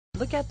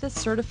Look at this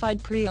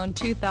certified pre-owned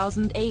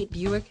 2008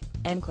 Buick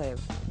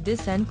Enclave.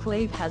 This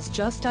Enclave has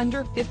just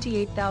under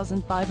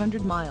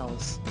 58,500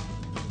 miles.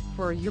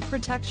 For your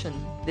protection,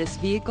 this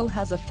vehicle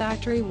has a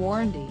factory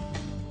warranty.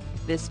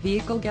 This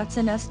vehicle gets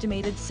an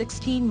estimated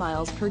 16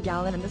 miles per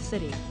gallon in the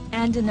city,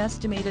 and an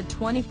estimated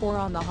 24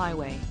 on the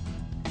highway.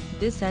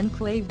 This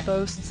Enclave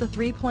boasts a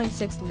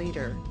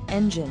 3.6-liter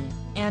engine,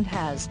 and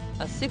has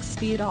a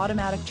 6-speed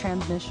automatic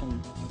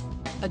transmission.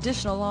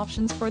 Additional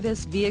options for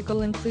this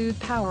vehicle include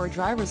power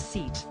driver's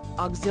seat,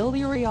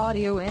 auxiliary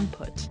audio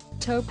input,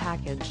 tow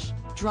package,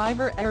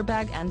 driver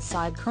airbag and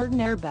side curtain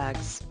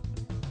airbags.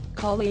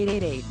 Call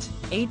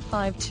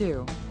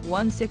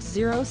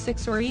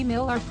 888-852-1606 or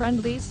email our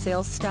friendly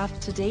sales staff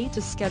today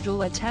to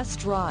schedule a test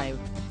drive.